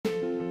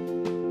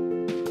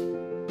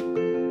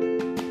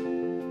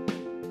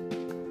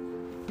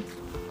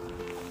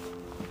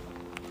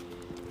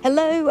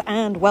Hello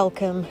and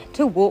welcome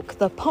to Walk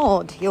the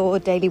Pod, your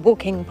daily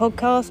walking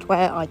podcast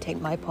where I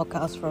take my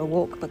podcast for a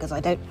walk because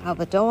I don't have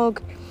a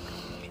dog.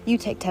 You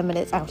take 10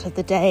 minutes out of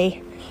the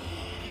day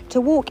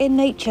to walk in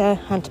nature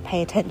and to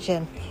pay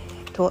attention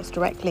to what's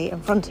directly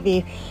in front of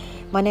you.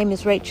 My name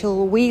is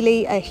Rachel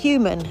Wheely, a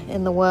human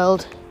in the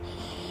world,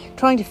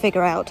 trying to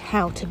figure out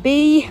how to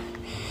be.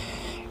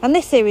 And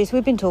this series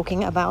we've been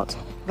talking about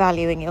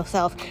valuing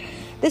yourself.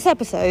 This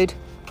episode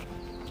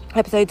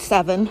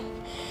 7,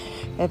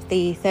 of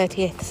the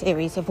 30th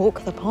series of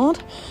Walk the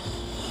Pod,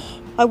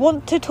 I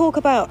want to talk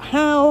about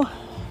how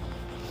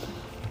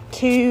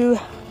to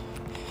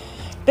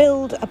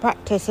build a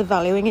practice of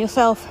valuing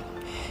yourself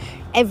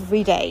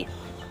every day,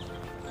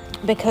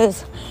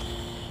 because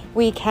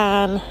we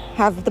can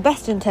have the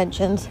best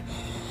intentions,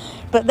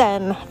 but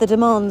then the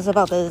demands of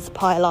others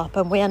pile up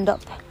and we end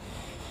up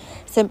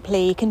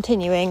simply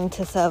continuing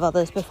to serve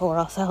others before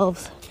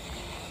ourselves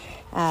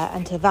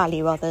and to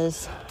value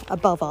others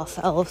above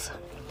ourselves.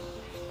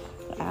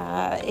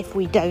 If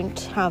we don't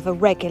have a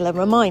regular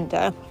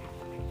reminder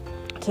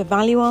to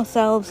value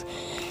ourselves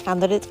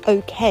and that it's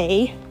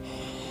okay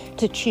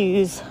to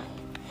choose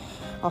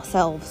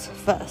ourselves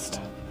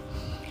first.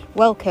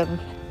 Welcome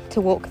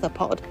to Walk the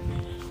Pod.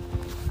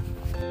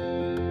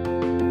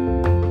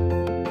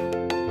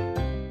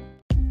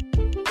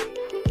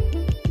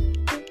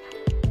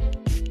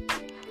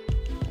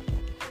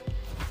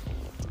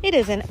 It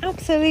is an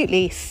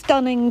absolutely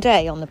stunning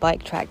day on the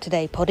bike track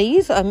today,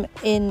 poddies. I'm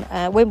in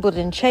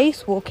Wimbledon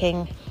Chase,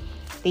 walking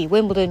the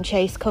Wimbledon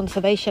Chase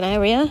Conservation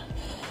Area,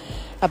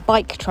 a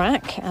bike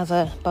track as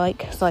a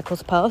bike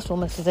cycles past,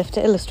 almost as if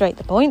to illustrate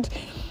the point.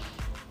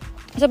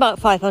 It's about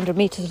 500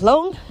 metres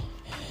long.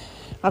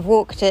 I've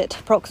walked it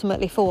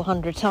approximately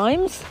 400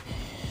 times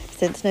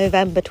since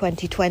November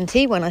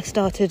 2020 when I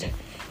started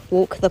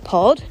Walk the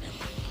Pod.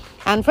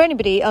 And for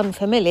anybody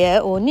unfamiliar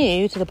or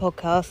new to the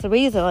podcast, the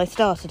reason I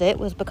started it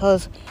was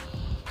because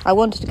I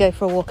wanted to go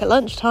for a walk at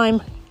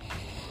lunchtime.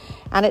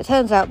 And it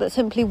turns out that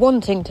simply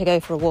wanting to go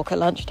for a walk at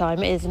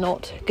lunchtime is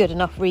not good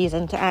enough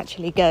reason to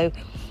actually go,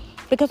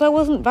 because I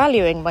wasn't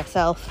valuing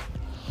myself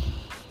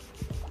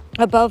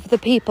above the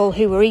people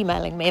who were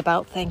emailing me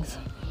about things.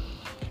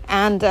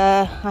 And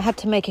I had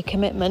to make a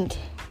commitment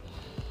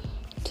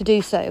to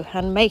do so.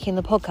 And making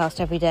the podcast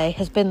every day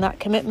has been that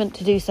commitment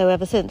to do so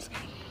ever since.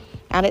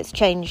 And it's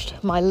changed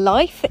my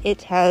life.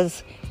 It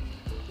has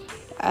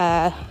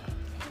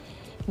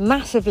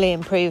massively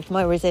improved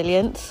my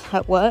resilience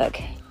at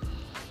work.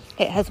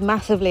 It has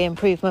massively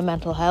improved my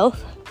mental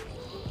health.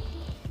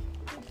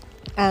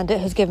 And it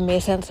has given me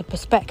a sense of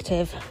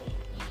perspective,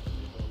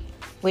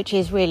 which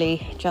is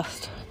really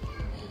just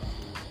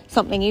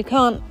something you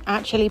can't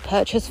actually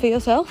purchase for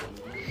yourself.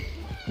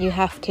 You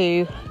have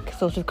to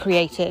sort of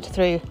create it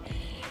through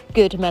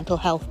good mental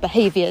health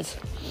behaviours.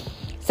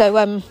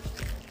 So,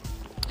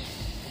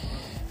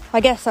 I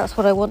guess that's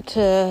what I want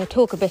to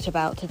talk a bit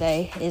about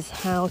today, is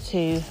how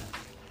to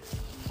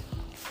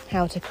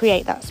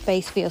create that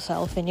space for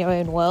yourself in your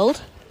own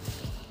world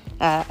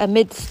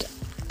amidst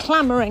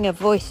clamouring of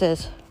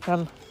voices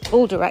from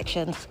all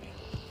directions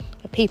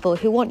of people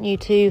who want you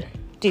to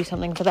do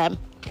something for them.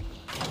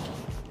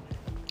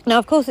 Now,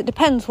 of course, it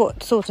depends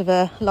what sort of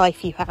a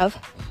life you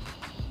have.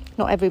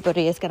 Not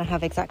everybody is going to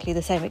have exactly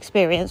the same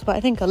experience, but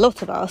I think a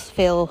lot of us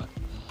feel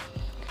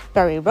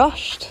very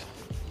rushed,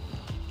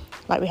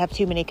 like we have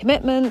too many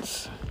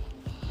commitments,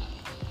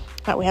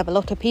 like we have a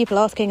lot of people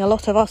asking a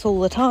lot of us all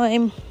the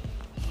time.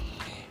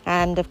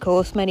 And of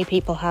course, many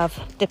people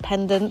have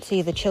dependents,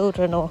 either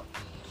children or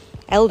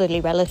elderly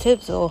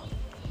relatives or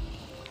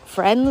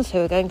friends who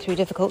are going through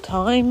difficult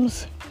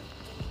times,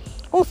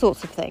 all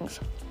sorts of things.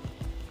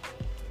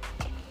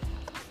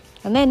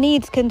 And their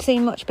needs can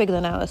seem much bigger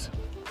than ours.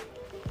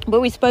 But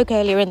we spoke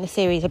earlier in the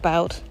series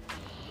about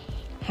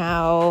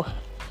how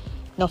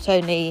not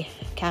only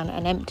can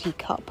an empty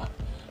cup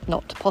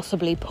not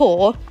possibly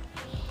pour,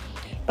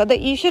 but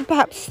that you should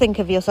perhaps think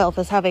of yourself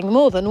as having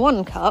more than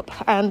one cup,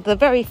 and the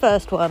very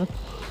first one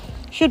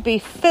should be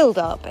filled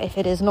up if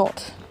it is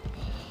not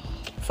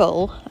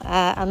full,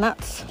 and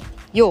that's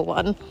your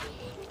one,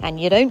 and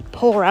you don't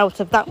pour out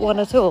of that one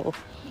at all.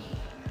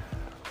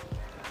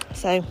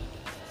 So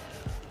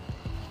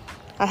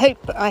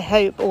I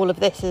hope all of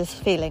this is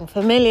feeling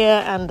familiar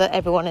and that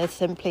everyone is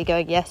simply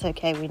going, yes,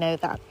 okay, we know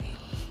that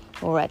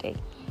already.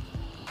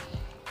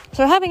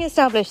 So having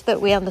established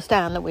that we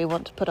understand that we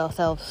want to put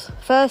ourselves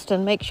first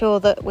and make sure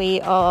that we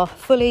are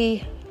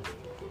fully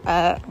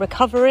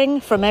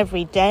recovering from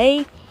every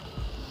day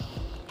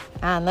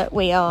and that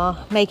we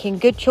are making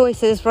good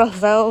choices for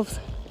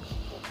ourselves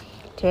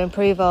to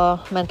improve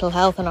our mental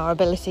health and our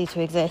ability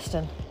to exist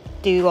and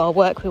do our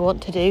work we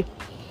want to do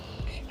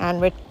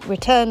and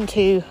return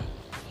to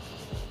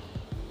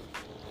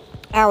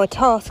our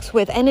tasks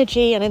with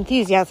energy and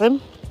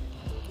enthusiasm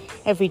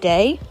every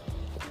day,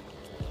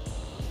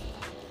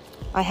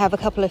 I have a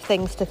couple of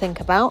things to think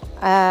about.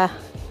 The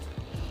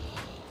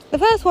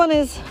first one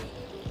is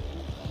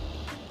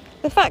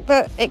the fact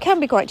that it can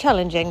be quite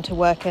challenging to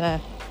work in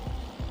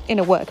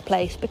a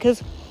workplace,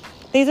 because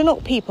These are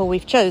not people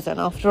we've chosen.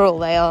 After all,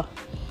 they are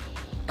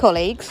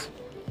colleagues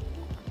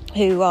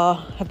who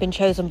have been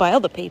chosen by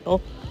other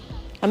people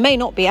and may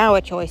not be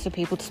our choice of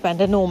people to spend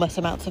enormous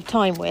amounts of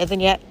time with,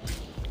 and yet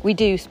we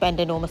do spend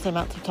enormous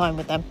amounts of time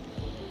with them.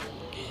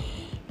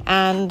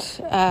 And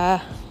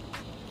I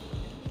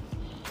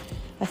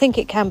think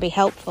it can be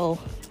helpful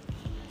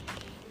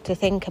to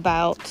think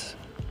about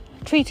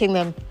treating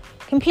them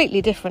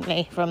completely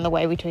differently from the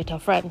way we treat our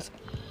friends.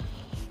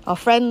 Our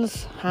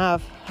friends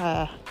have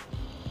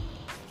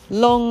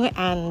long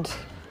and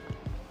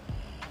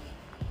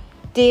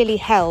dearly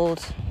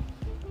held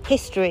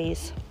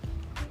histories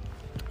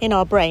in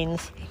our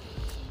brains.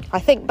 I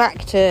think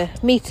back to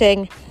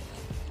meeting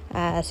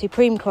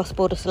Supreme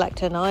Cross-Border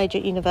Selector Nige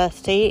at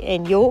university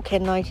in York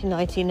in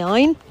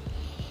 1999.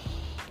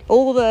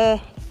 All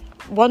the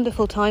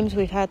wonderful times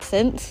we've had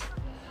since,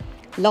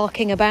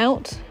 larking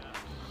about,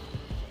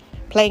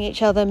 playing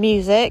each other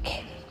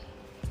music,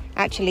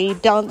 actually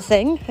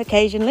dancing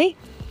occasionally.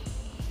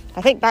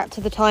 I think back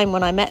to the time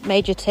when I met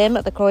Major Tim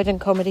at the Croydon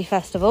Comedy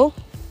Festival,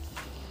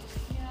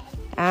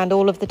 and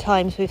all of the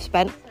times we've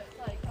spent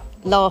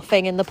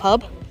laughing in the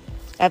pub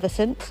ever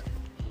since.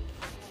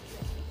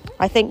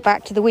 I think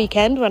back to the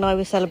weekend when I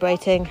was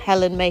celebrating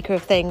Helen, Maker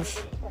of Things,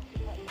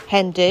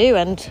 hen do,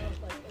 and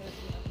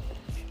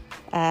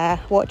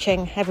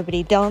watching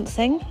everybody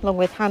dancing, along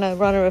with Hannah,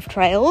 Runner of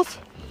Trails,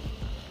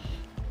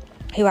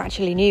 who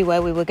actually knew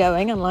where we were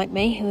going, unlike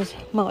me, who was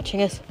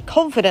marching us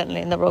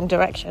confidently in the wrong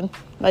direction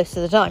most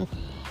of the time.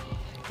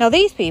 Now,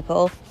 these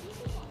people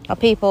are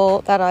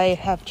people that I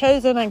have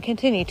chosen and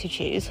continue to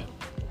choose.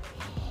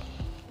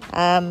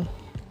 The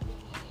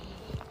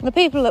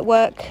people at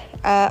work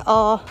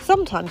are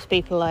sometimes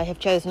people I have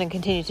chosen and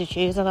continue to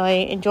choose, and I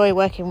enjoy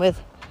working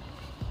with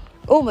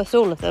almost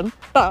all of them,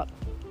 but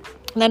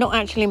they're not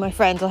actually my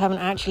friends. I haven't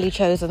actually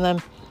chosen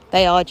them.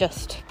 They are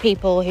just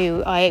people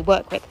who I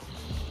work with.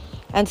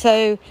 And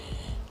so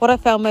what I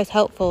found most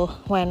helpful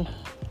when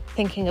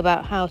thinking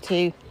about how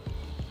to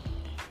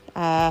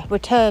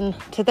return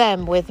to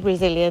them with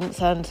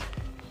resilience and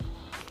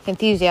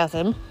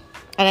enthusiasm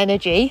and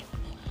energy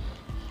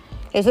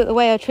is that the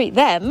way I treat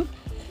them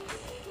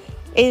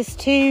is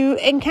to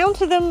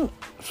encounter them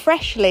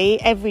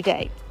freshly every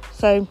day.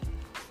 So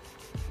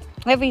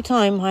every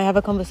time I have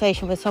a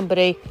conversation with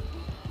somebody,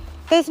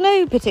 there's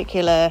no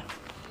particular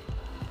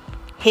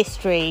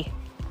history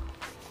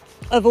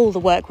of all the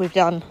work we've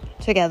done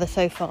together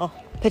so far,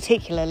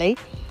 particularly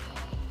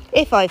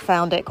if I've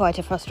found it quite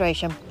a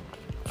frustrating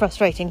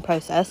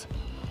process.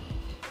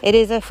 It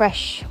is a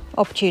fresh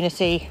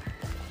opportunity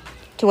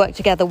to work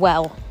together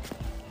well,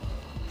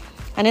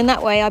 and in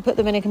that way I put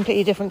them in a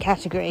completely different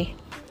category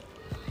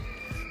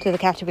to the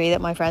category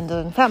that my friends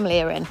and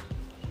family are in,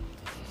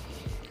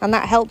 and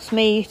that helps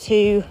me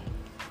to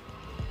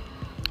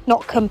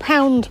not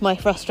compound my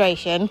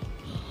frustration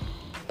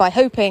by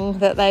hoping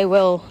that they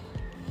will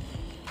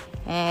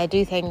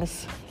do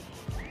things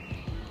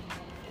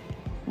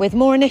with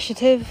more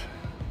initiative,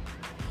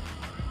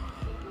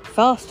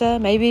 faster,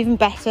 maybe even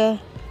better.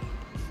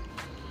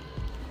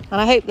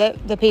 And I hope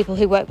that the people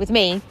who work with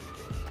me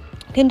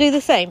can do the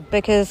same,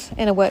 because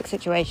in a work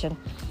situation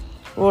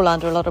we're all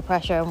under a lot of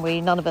pressure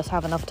and none of us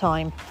have enough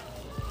time.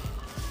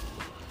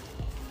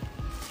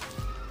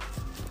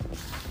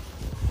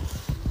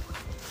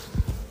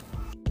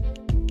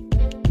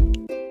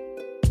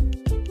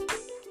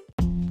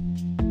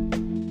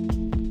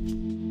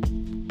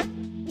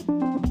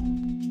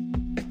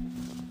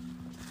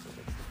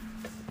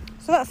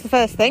 So that's the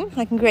first thing.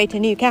 I can create a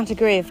new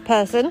category of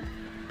person,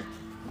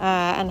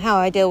 and how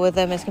I deal with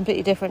them is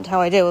completely different to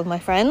how I deal with my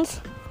friends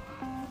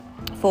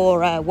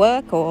for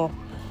work or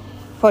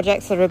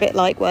projects that are a bit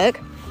like work.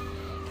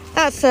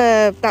 That's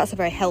a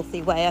very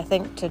healthy way, I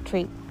think, to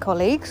treat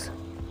colleagues.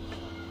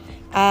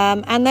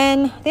 And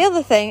then the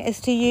other thing is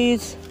to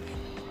use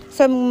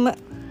some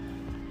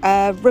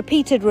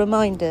repeated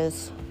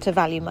reminders to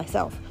value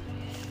myself.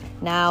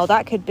 Now,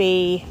 that could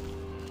be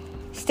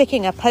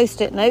sticking a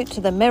post-it note to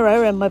the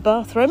mirror in my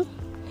bathroom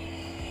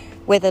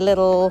with a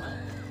little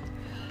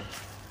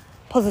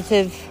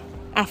positive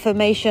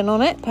affirmation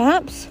on it,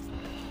 perhaps.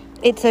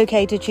 It's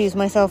okay to choose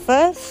myself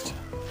first.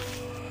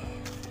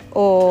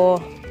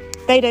 Or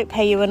they don't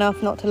pay you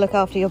enough not to look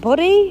after your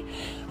body.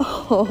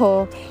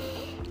 Or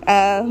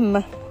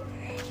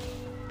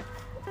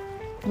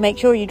make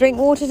sure you drink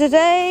water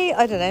today.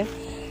 I don't know.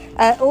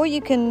 Or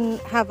you can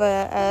have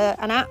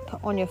an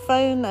app on your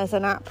phone. There's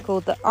an app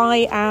called the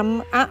I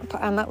Am app,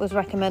 and that was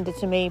recommended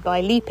to me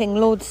by Leaping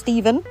Lord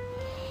Stephen.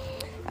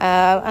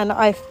 And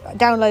I've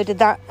downloaded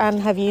that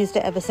and have used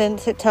it ever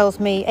since. It tells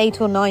me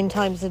 8 or 9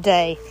 times a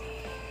day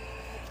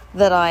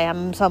that I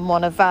am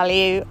someone of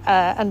value,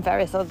 and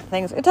various other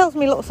things. It tells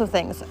me lots of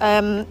things,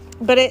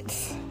 but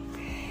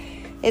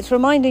it's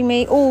reminding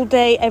me all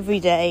day, every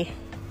day,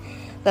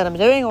 that I'm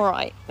doing all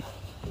right.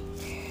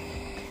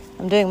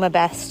 I'm doing my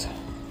best.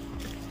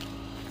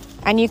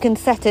 And you can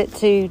set it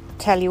to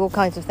tell you all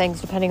kinds of things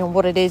depending on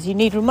what it is you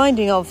need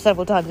reminding of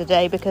several times a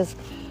day, because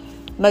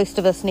most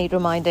of us need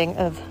reminding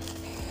of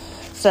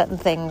certain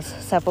things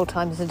several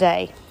times a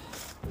day.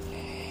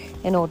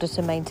 in order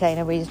to maintain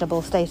a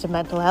reasonable state of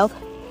mental health.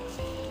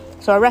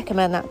 So I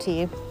recommend that to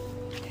you,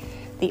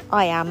 the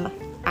I Am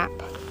app.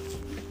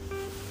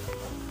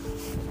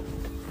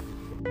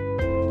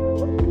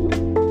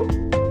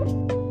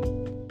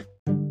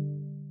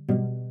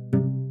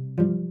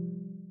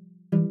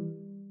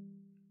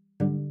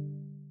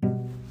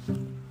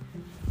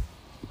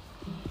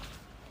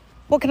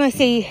 What can I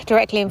see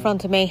directly in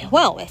front of me?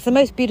 Well, it's the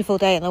most beautiful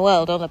day in the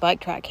world on the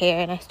bike track here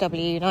in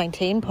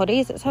SW19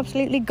 Poddies. It's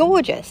absolutely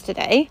gorgeous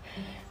today.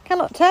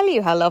 Cannot tell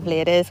you how lovely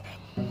it is.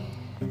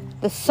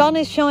 The sun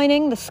is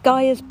shining, the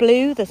sky is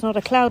blue, there's not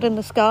a cloud in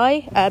the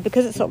sky.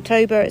 Because it's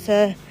October, it's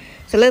a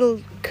little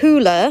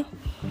cooler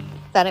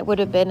than it would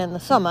have been in the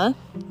summer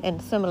in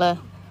similar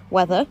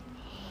weather.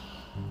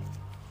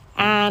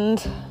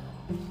 And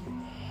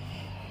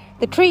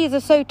the trees are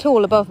so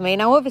tall above me.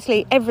 Now,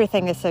 obviously,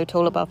 everything is so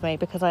tall above me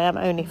because I am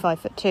only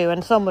 5'2",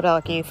 and some would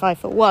argue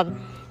 5'1",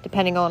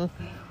 depending on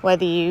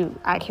whether you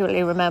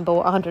accurately remember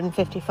what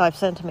 155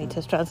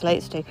 centimetres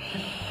translates to.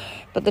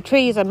 But the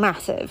trees are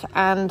massive,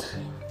 and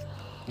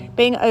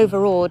being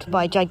overawed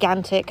by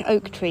gigantic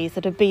oak trees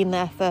that have been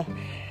there for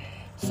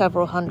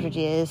several hundred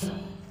years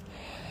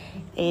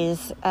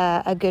is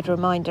a good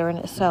reminder in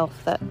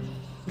itself that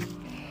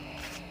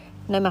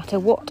no matter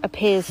what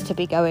appears to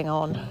be going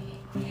on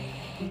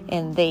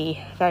in the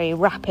very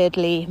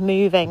rapidly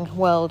moving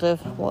world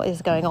of what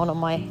is going on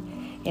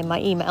in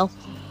my email,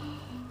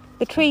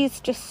 the trees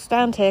just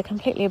stand here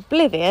completely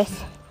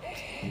oblivious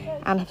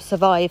and have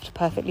survived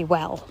perfectly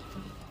well.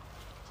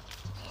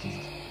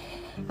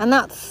 And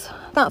that's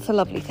a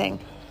lovely thing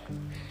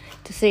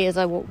to see as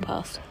I walk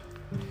past.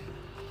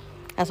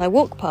 As I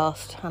walk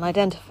past and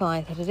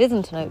identify that it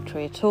isn't an oak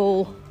tree at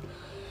all,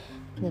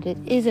 that it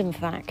is in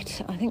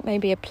fact, I think,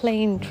 maybe a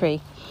plane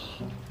tree.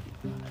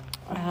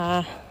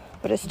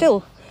 But it's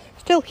still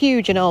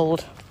huge and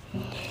old.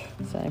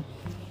 So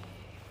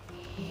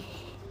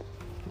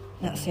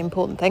that's the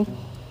important thing.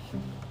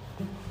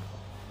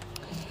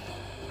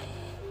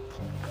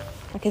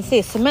 I can see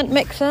a cement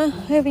mixer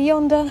over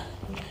yonder.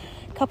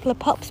 A couple of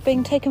pups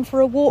being taken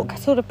for a walk.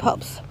 Sort of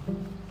pups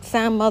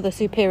Sam, Mother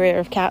Superior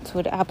of cats,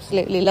 would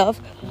absolutely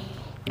love.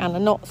 And are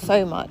not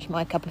so much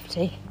my cup of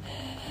tea.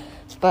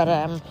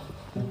 But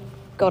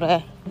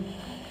gotta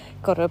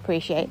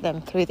appreciate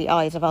them through the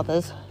eyes of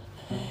others,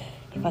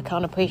 if I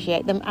can't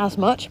appreciate them as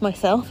much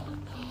myself.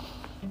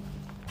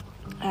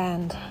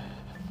 And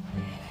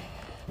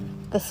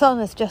the sun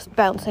is just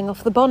bouncing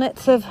off the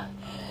bonnets of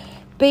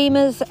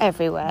Beamers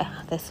everywhere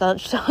this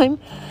lunchtime,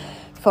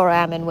 for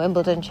I am in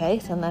Wimbledon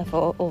Chase, and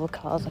therefore all the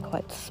cars are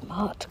quite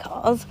smart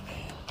cars.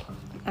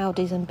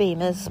 Audis and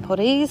Beamers,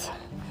 Poddies.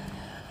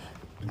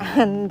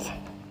 And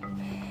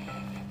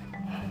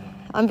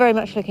I'm very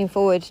much looking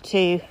forward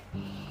to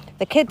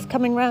the kids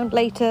coming round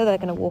later. They're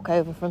going to walk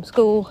over from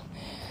school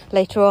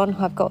later on.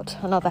 I've got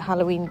another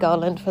Halloween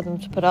garland for them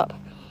to put up.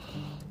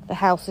 The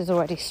house is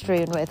already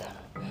strewn with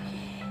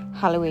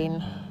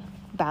Halloween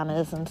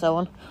banners and so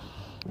on,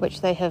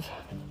 which they have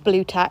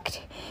blue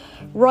tacked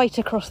right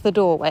across the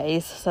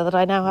doorways, so that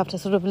I now have to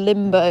sort of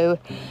limbo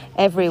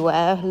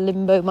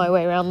my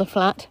way around the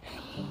flat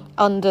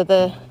under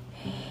the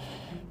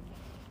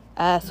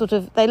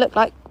they look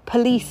like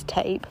police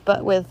tape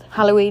but with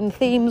Halloween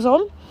themes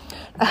on,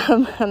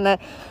 and they're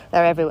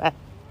everywhere,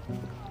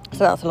 so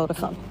that's a lot of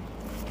fun.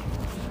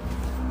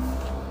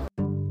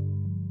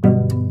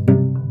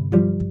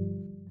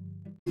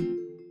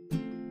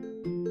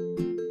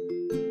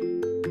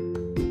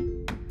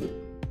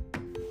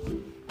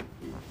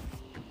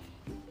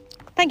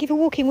 Thank you for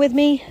walking with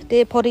me,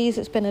 dear Poddies.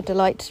 It's been a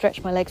delight to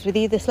stretch my legs with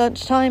you this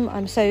lunchtime.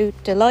 I'm so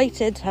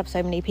delighted to have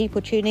so many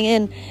people tuning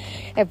in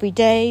every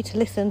day to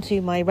listen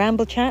to my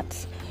ramble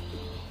chats.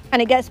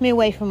 And it gets me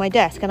away from my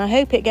desk, and I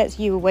hope it gets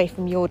you away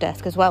from your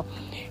desk as well.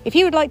 If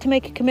you would like to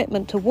make a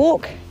commitment to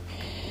walk,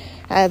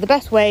 the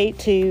best way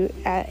to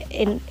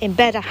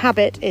embed a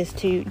habit is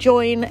to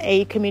join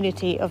a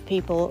community of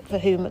people for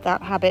whom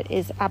that habit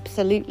is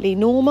absolutely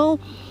normal.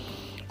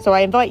 So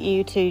I invite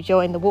you to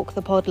join the Walk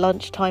the Pod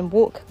Lunchtime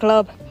Walk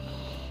Club,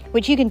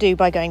 which you can do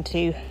by going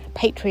to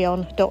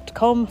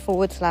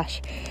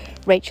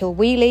patreon.com/Rachel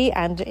Wheely.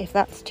 And if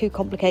that's too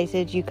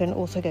complicated, you can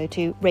also go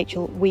to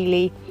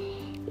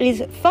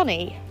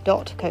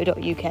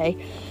rachelwheeleyisfunny.co.uk,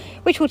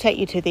 which will take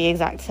you to the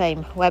exact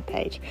same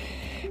webpage.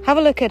 Have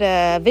a look at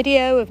a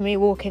video of me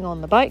walking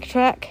on the bike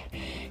track,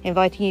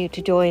 inviting you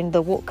to join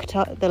the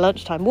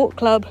Lunchtime Walk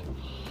Club.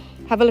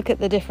 Have a look at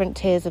the different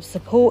tiers of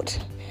support.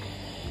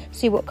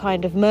 See what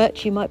kind of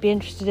merch you might be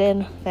interested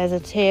in. There's a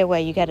tier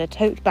where you get a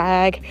tote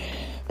bag.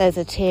 There's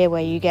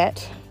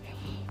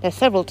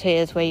several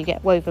tiers where you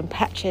get woven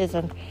patches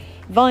and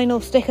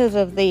vinyl stickers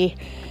of the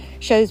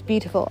show's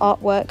beautiful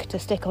artwork to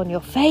stick on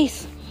your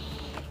face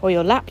or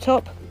your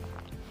laptop.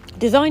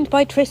 Designed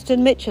by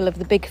Tristan Mitchell of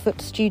the Bigfoot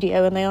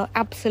Studio, and they are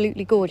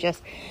absolutely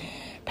gorgeous.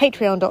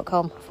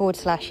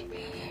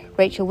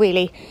 Patreon.com/Rachel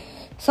Wheely.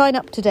 Sign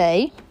up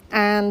today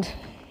and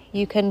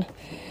you can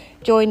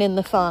join in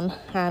the fun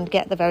and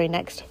get the very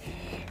next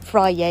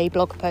Friday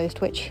blog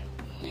post, which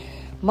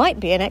might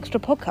be an extra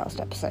podcast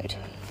episode.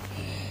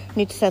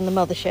 need to send the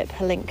mothership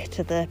a link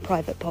to the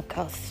private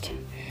podcast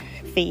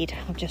feed,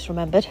 I've just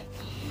remembered.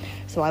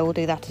 So I will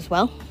do that as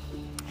well.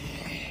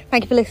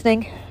 Thank you for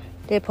listening,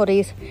 dear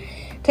poddies.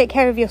 Take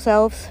care of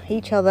yourselves,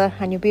 each other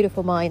and your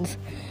beautiful minds.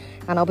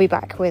 And I'll be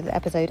back with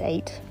episode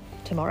 8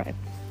 tomorrow.